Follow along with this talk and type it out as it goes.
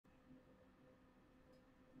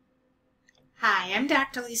Hi, I'm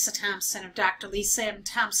Dr. Lisa Thompson of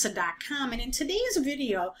drlisathompson.com, and in today's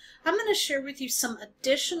video, I'm going to share with you some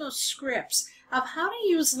additional scripts of how to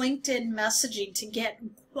use LinkedIn messaging to get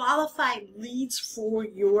qualified leads for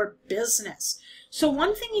your business. So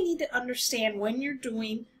one thing you need to understand when you're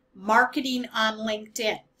doing marketing on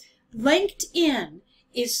LinkedIn, LinkedIn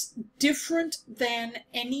is different than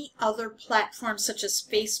any other platform such as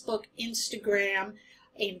Facebook, Instagram,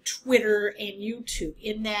 and Twitter, and YouTube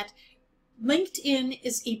in that LinkedIn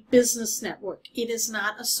is a business network. It is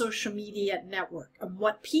not a social media network. And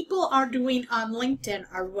what people are doing on LinkedIn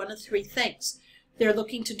are one of three things. They're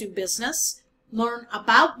looking to do business, learn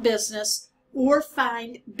about business, or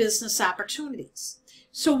find business opportunities.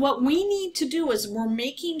 So what we need to do is we're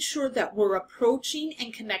making sure that we're approaching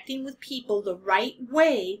and connecting with people the right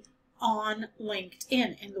way on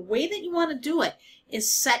LinkedIn. And the way that you want to do it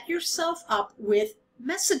is set yourself up with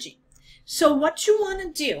messaging. So what you want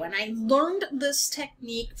to do, and I learned this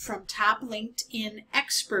technique from top LinkedIn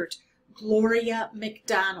expert Gloria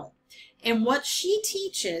McDonald, and what she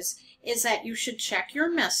teaches is that you should check your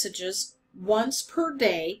messages once per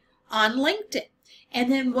day on LinkedIn. And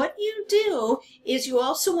then what you do is you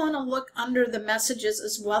also want to look under the messages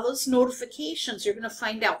as well as notifications. You're going to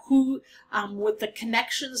find out who, with the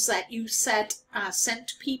connections that you sent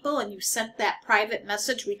to people, and you sent that private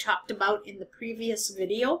message we talked about in the previous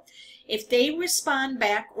video. If they respond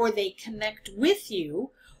back or they connect with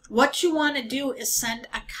you, what you want to do is send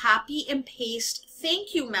a copy and paste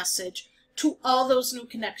thank you message to all those new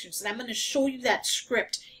connections. And I'm going to show you that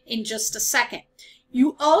script in just a second.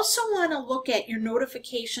 You also want to look at your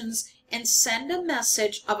notifications and send a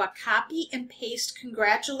message of a copy and paste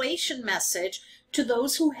congratulation message to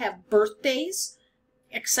those who have birthdays,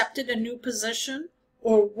 accepted a new position,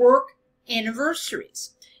 or work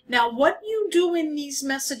anniversaries. Now, what you do in these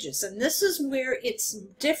messages, and this is where it's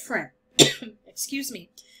different, excuse me,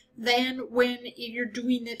 than when you're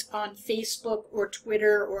doing it on Facebook or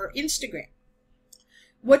Twitter or Instagram.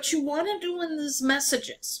 What you want to do in these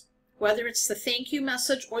messages, whether it's the thank you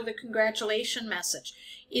message or the congratulation message,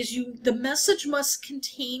 is the message must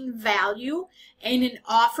contain value and an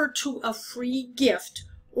offer to a free gift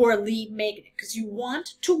or a lead magnet, because you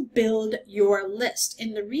want to build your list.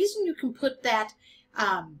 And the reason you can put that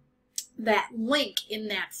that link in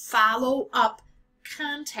that follow-up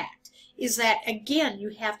contact is that, again, you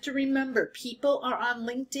have to remember people are on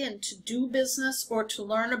LinkedIn to do business or to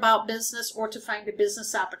learn about business or to find a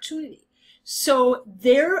business opportunity. So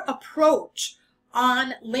their approach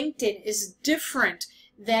on LinkedIn is different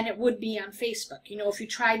than it would be on Facebook. You know, if you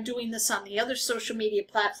tried doing this on the other social media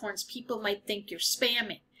platforms, people might think you're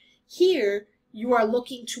spamming. Here, you are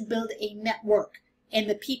looking to build a network, and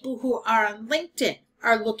the people who are on LinkedIn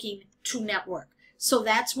are looking to network. So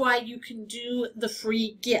that's why you can do the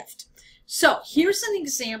free gift. So here's an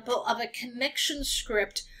example of a connection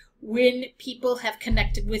script when people have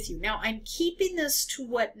connected with you. Now, I'm keeping this to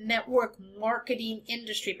what network marketing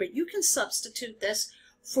industry, but you can substitute this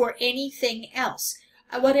for anything else.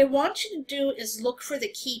 What I want you to do is look for the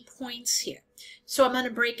key points here. So I'm going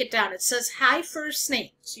to break it down. It says, hi, first name.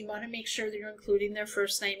 So you want to make sure that you're including their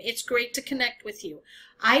first name. It's great to connect with you.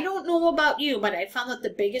 I don't know about you, but I found that the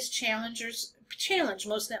biggest challenge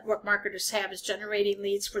most network marketers have is generating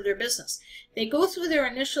leads for their business. They go through their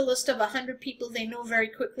initial list of 100 people they know very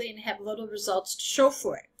quickly and have little results to show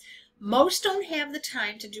for it. Most don't have the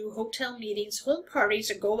time to do hotel meetings, home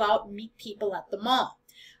parties, or go out and meet people at the mall.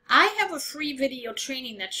 I have a free video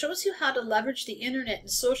training that shows you how to leverage the internet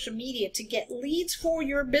and social media to get leads for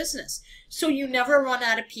your business so you never run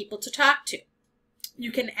out of people to talk to.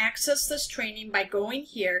 You can access this training by going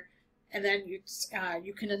here, and then you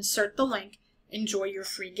can insert the link, enjoy your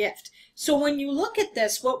free gift. So when you look at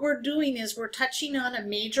this, what we're doing is we're touching on a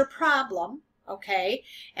major problem, okay,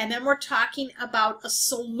 and then we're talking about a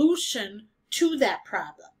solution to that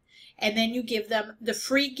problem. And then you give them the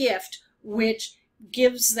free gift, which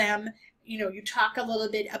gives them, you know, you talk a little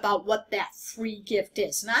bit about what that free gift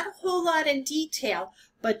is. Not a whole lot in detail,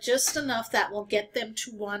 but just enough that will get them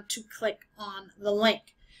to want to click on the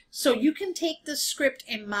link. So you can take this script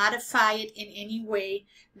and modify it in any way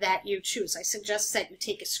that you choose. I suggest that you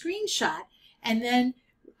take a screenshot and then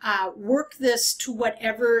work this to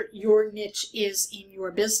whatever your niche is in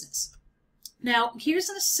your business. Now, here's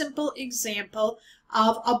a simple example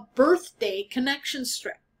of a birthday connection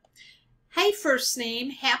script. Hey, first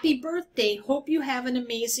name, happy birthday. Hope you have an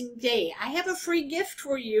amazing day. I have a free gift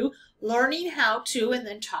for you, learning how to, and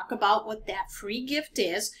then talk about what that free gift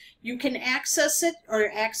is. You can access it or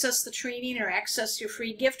access the training or access your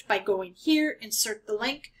free gift by going here, insert the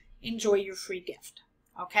link, enjoy your free gift.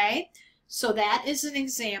 Okay? So that is an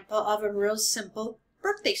example of a real simple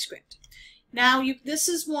birthday script. Now, this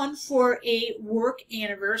is one for a work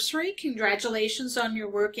anniversary. Congratulations on your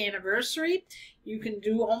work anniversary. You can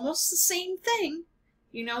do almost the same thing,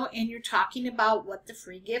 you know, and you're talking about what the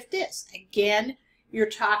free gift is. Again, you're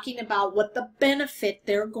talking about what the benefit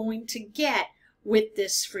they're going to get with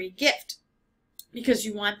this free gift, because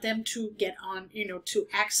you want them to get on, you know, to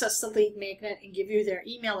access the lead magnet and give you their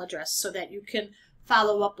email address so that you can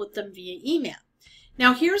follow up with them via email.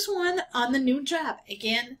 Now, here's one on the new job.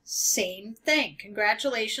 Again, same thing.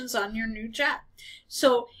 Congratulations on your new job.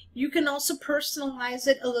 So you can also personalize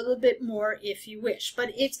it a little bit more if you wish.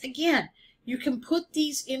 But it's, again, you can put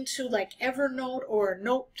these into like Evernote or a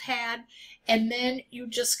notepad, and then you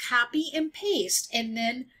just copy and paste. And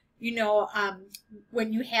then, you know,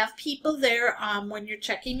 when you have people there, when you're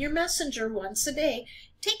checking your messenger once a day,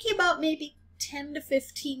 take you about maybe 10 to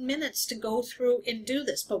 15 minutes to go through and do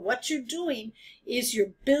this. But what you're doing is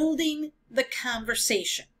you're building the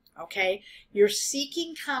conversation, okay? You're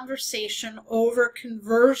seeking conversation over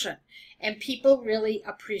conversion, and people really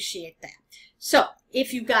appreciate that. So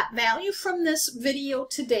if you got value from this video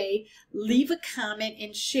today, leave a comment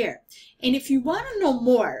and share. And if you want to know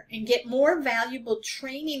more and get more valuable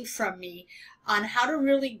training from me on how to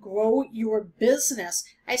really grow your business,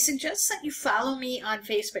 I suggest that you follow me on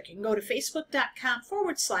Facebook. You can go to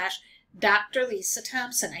facebook.com/Dr. Lisa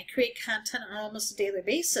Thompson. I create content on almost a daily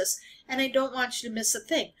basis, and I don't want you to miss a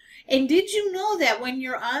thing. And did you know that when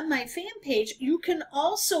you're on my fan page, you can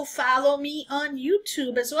also follow me on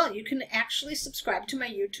YouTube as well? You can actually subscribe to my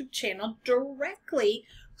YouTube channel directly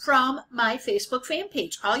from my Facebook fan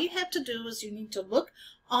page. All you have to do is you need to look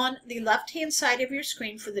on the left-hand side of your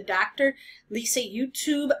screen for the Dr. Lisa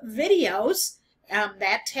YouTube videos,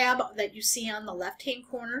 that tab that you see on the left-hand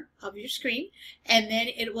corner of your screen, and then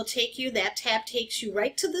it will take you, that tab takes you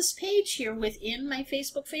right to this page here within my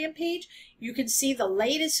Facebook fan page. You can see the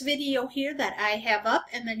latest video here that I have up,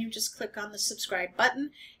 and then you just click on the subscribe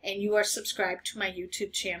button, and you are subscribed to my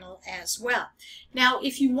YouTube channel as well. Now,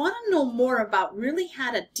 if you want to know more about really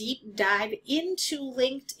how to deep dive into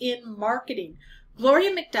LinkedIn marketing,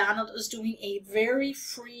 Gloria McDonald is doing a very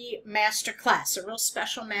free masterclass, a real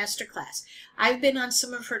special masterclass. I've been on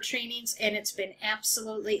some of her trainings, and it's been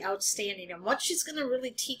absolutely outstanding. And what she's going to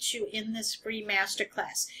really teach you in this free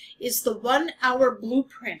masterclass is the 1-hour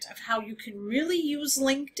blueprint of how you can really use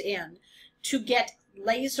LinkedIn to get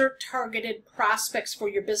laser-targeted prospects for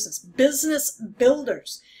your business, business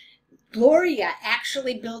builders. Gloria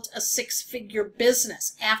actually built a 6-figure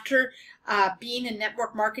business after being in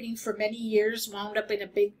network marketing for many years, wound up in a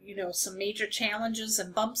big, you know, some major challenges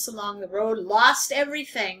and bumps along the road, lost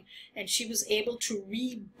everything, and she was able to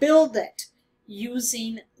rebuild it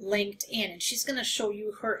using LinkedIn. And she's going to show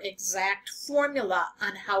you her exact formula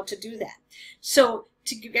on how to do that. So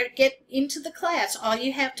to get into the class, all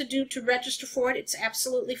you have to do to register for it, it's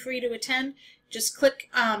absolutely free to attend. Just click,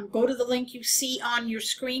 go to the link you see on your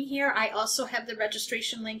screen here. I also have the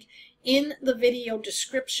registration link in the video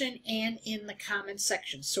description and in the comment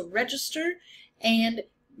section. So register and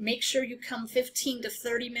make sure you come 15 to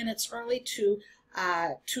 30 minutes early to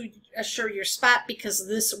assure your spot, because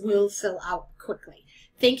this will fill out quickly.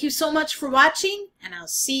 Thank you so much for watching, and I'll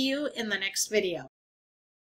see you in the next video.